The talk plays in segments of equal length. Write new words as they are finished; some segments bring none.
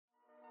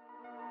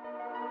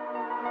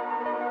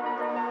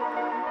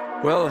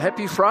Well,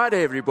 happy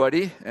Friday,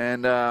 everybody.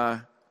 And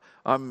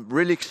I'm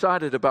really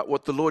excited about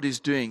what the Lord is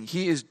doing.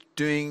 He is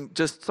doing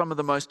just some of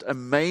the most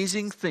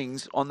amazing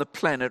things on the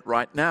planet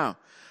right now.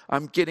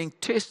 I'm getting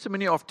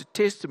testimony after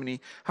testimony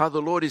how the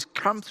Lord has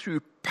come through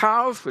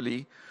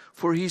powerfully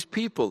for His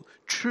people.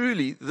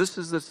 Truly, this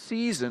is the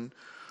season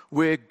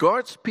where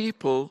God's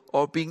people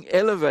are being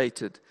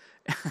elevated.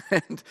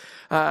 And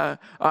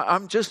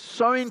I'm just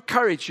so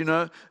encouraged,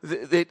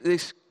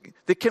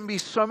 there can be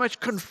so much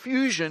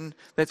confusion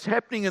that's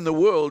happening in the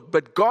world,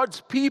 but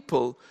God's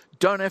people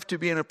don't have to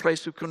be in a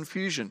place of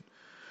confusion.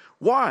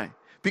 Why?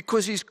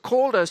 Because He's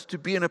called us to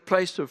be in a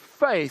place of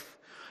faith,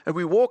 and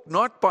we walk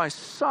not by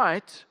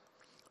sight,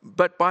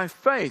 but by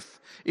faith.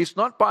 It's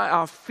not by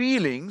our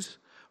feelings,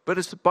 but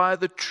it's by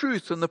the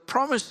truth and the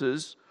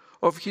promises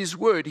of His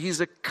Word.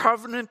 He's a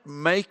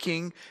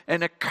covenant-making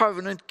and a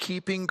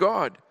covenant-keeping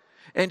God,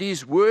 and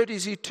His Word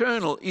is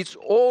eternal. It's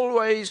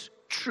always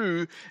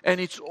true, and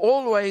it's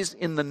always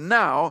in the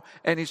now,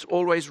 and it's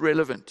always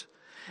relevant.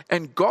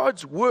 And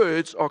God's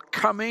words are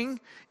coming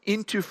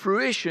into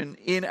fruition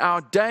in our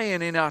day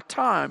and in our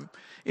time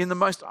in the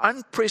most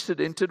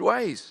unprecedented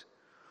ways.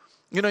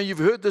 You've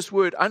heard this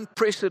word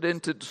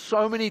unprecedented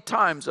so many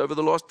times over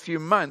the last few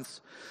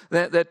months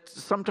that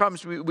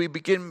sometimes we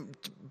begin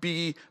to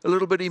be a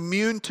little bit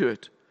immune to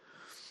it.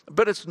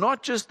 But it's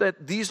not just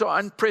that these are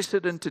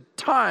unprecedented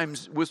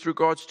times with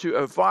regards to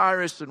a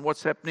virus and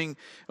what's happening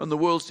on the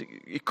world's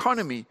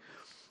economy,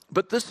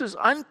 but this is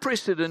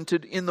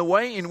unprecedented in the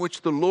way in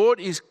which the Lord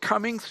is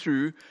coming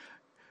through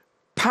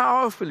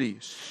powerfully,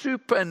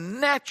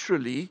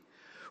 supernaturally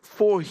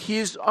for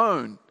His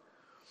own.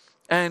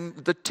 And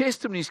the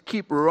testimonies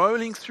keep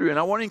rolling through, and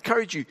I want to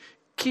encourage you,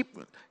 keep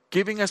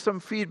giving us some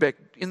feedback.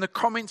 In the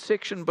comment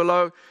section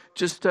below,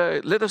 just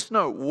let us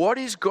know, what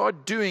is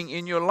God doing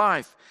in your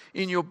life,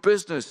 in your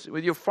business,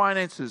 with your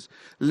finances?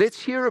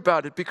 Let's hear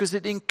about it, because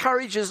it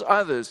encourages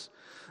others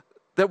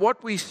that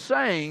what we're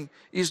saying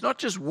is not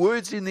just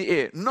words in the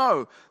air.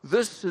 No,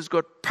 this has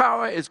got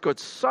power, it's got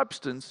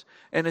substance,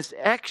 and it's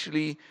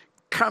actually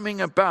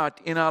coming about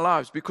in our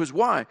lives. Because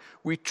why?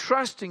 We're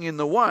trusting in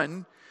the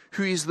one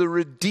who is the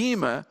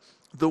Redeemer,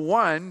 the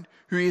one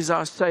who is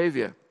our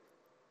Savior.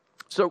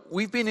 So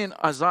we've been in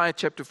Isaiah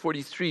chapter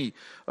 43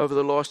 over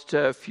the last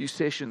few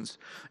sessions.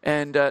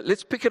 And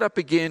let's pick it up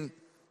again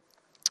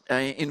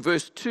in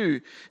verse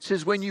 2. It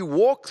says, when you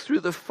walk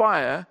through the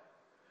fire,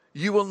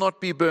 you will not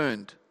be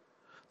burned.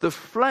 The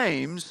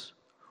flames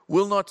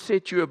will not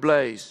set you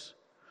ablaze.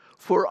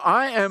 For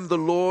I am the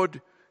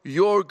Lord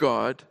your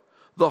God,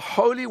 the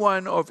Holy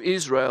One of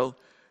Israel,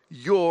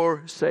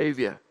 your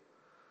Savior.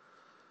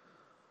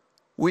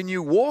 When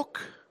you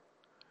walk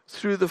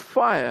through the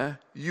fire,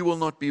 you will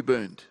not be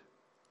burned.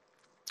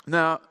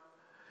 Now,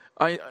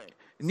 I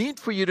need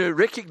for you to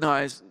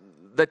recognize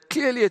that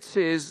clearly it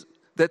says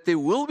that there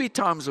will be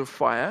times of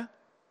fire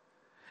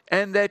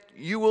and that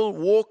you will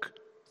walk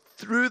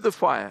through the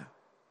fire.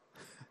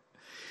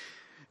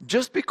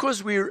 Just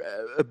because we're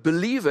a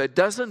believer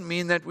doesn't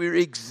mean that we're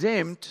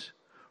exempt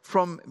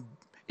from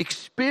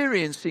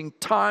experiencing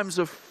times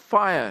of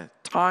fire,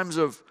 times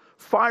of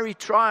fiery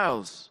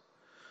trials.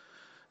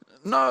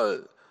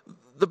 No,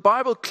 the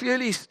Bible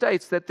clearly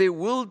states that there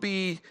will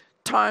be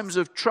times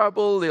of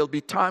trouble, there'll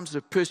be times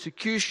of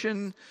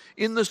persecution.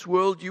 In this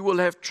world you will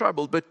have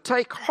trouble, but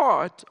take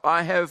heart,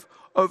 I have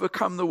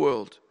overcome the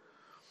world.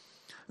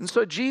 And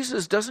so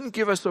Jesus doesn't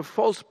give us a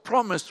false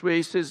promise where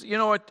He says, you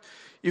know what,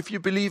 if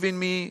you believe in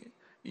me,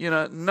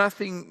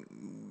 nothing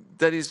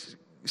that is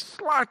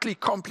slightly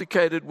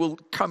complicated will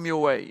come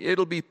your way.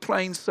 It'll be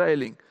plain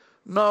sailing.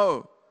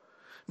 No.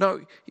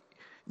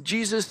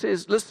 Jesus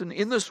says, listen,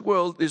 in this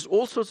world there's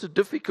all sorts of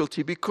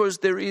difficulty because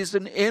there is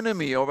an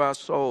enemy of our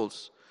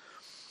souls.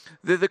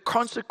 They're the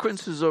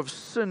consequences of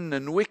sin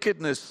and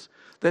wickedness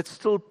that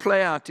still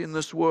play out in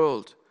this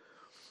world.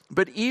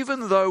 But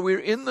even though we're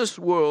in this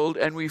world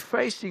and we're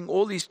facing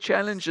all these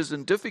challenges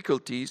and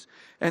difficulties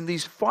and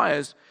these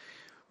fires,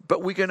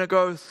 but we're going to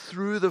go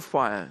through the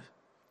fire.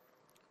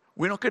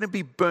 We're not going to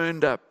be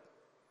burned up.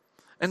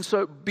 And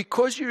so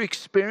because you're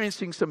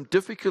experiencing some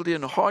difficulty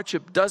and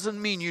hardship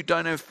doesn't mean you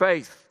don't have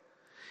faith.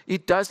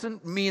 It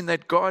doesn't mean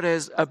that God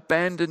has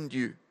abandoned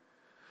you.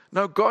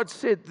 No, God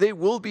said there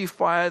will be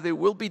fire, there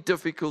will be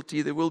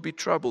difficulty, there will be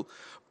trouble.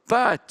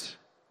 But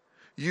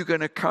you're going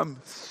to come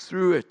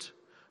through it.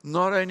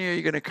 Not only are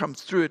you going to come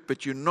through it,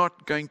 but you're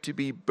not going to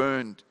be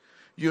burned.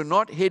 You're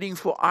not heading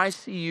for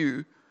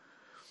ICU,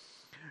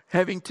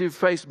 having to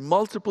face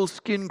multiple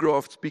skin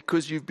grafts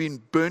because you've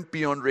been burnt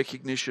beyond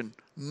recognition.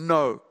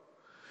 No.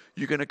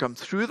 You're going to come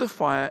through the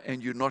fire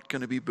and you're not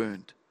going to be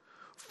burned.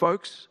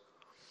 Folks,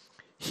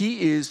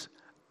 He is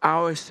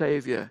our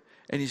Savior,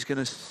 and He's going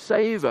to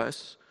save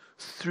us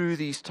through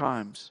these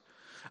times.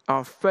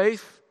 Our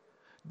faith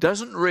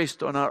doesn't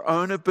rest on our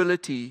own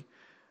ability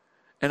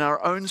and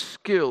our own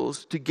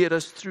skills to get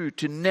us through,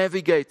 to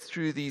navigate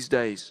through these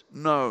days.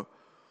 No.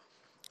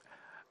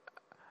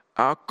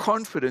 Our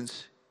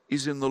confidence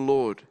is in the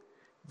Lord,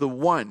 the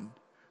one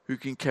who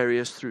can carry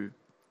us through.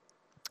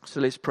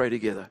 So let's pray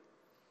together.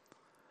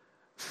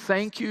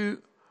 Thank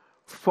you,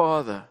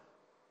 Father,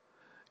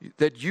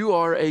 that you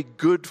are a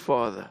good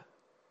Father.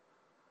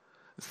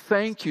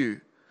 Thank you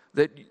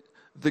that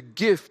the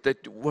gift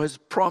that was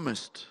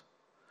promised,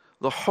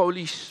 the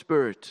Holy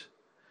Spirit,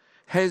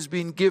 has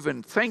been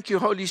given. Thank you,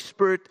 Holy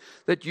Spirit,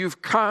 that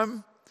you've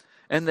come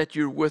and that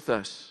you're with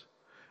us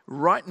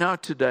right now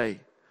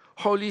today.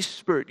 Holy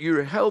Spirit,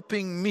 you're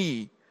helping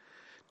me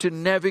to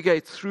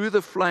navigate through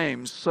the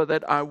flames so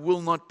that I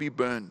will not be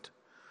burned.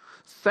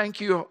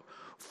 Thank you,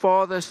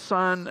 Father,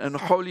 Son, and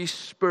Holy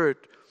Spirit,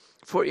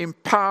 for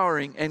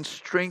empowering and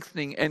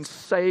strengthening and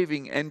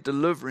saving and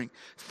delivering.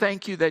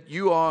 Thank you that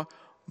you are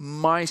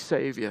my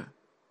Savior,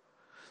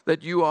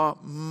 that you are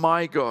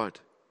my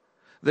God,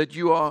 that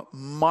you are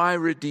my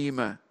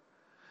Redeemer.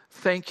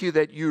 Thank you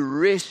that you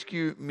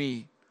rescue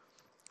me.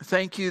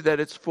 Thank you that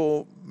it's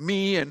for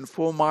me and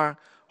for my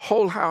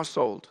whole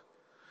household.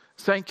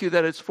 Thank you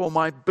that it's for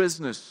my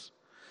business.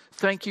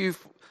 Thank you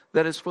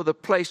that it's for the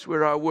place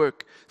where I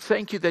work.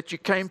 Thank you that you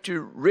came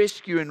to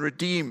rescue and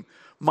redeem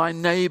my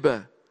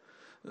neighbor,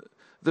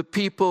 the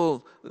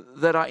people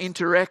that I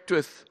interact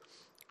with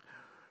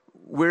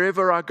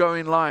wherever I go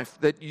in life,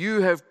 that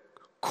you have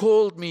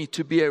called me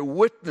to be a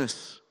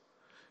witness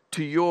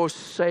to your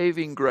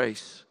saving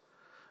grace.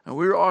 And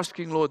we're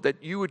asking, Lord,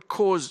 that you would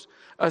cause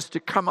us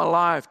to come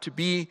alive, to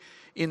be,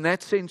 in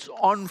that sense,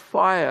 on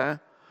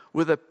fire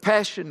with a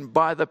passion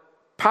by the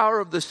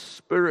power of the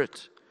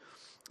Spirit,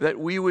 that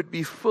we would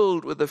be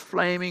filled with the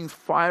flaming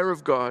fire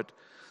of God,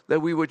 that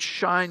we would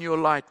shine your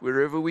light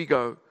wherever we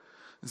go.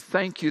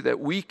 Thank you that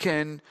we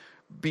can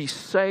be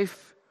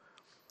safe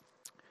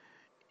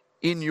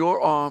in your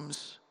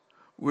arms.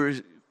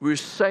 We're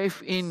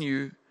safe in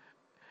you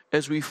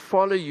as we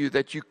follow you,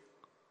 that you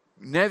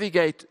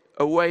navigate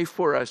a way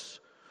for us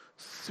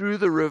through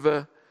the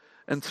river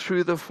and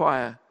through the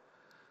fire,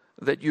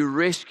 that you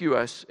rescue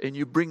us and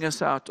you bring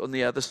us out on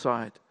the other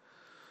side.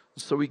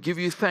 So we give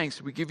you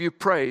thanks, we give you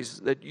praise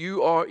that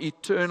you are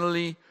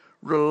eternally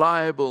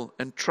reliable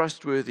and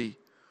trustworthy.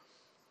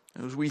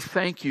 And we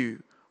thank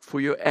you for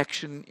your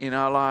action in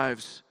our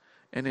lives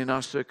and in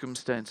our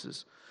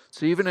circumstances.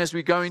 So even as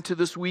we go into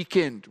this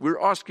weekend, we're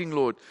asking,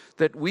 Lord,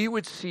 that we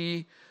would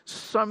see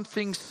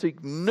something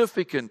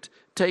significant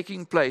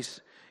taking place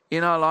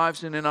in our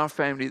lives and in our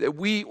family, that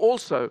we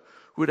also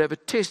would have a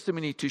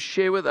testimony to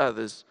share with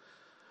others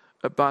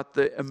about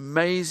the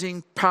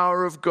amazing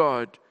power of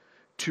God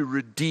to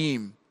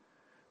redeem,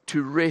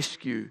 to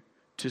rescue,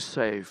 to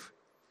save.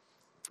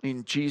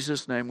 In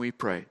Jesus' name we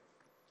pray.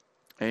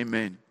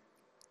 Amen.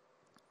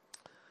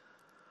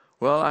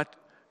 Well, I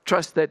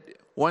trust that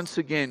once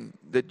again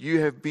that you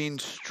have been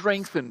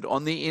strengthened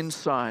on the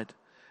inside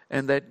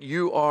and that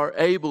you are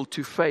able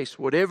to face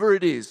whatever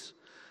it is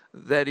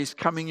that is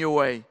coming your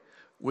way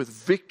with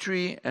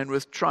victory and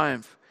with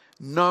triumph,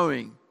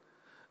 knowing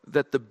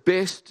that the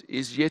best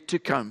is yet to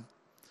come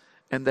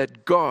and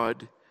that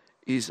God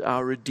is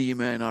our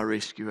Redeemer and our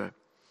Rescuer.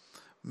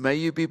 May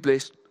you be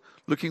blessed.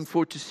 Looking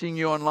forward to seeing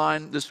you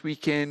online this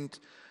weekend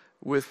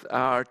with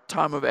our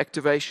time of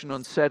activation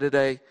on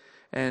Saturday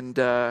and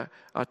our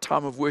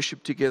time of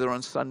worship together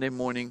on Sunday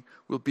morning.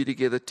 We'll be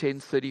together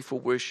 10:30 for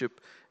worship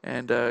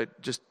and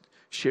just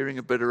sharing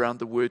a bit around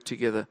the Word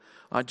together.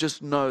 I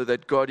just know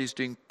that God is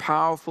doing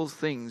powerful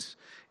things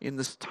in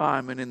this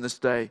time and in this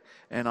day,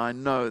 and I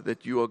know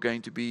that you are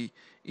going to be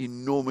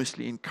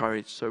enormously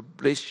encouraged. So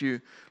bless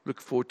you.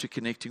 Look forward to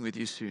connecting with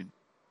you soon.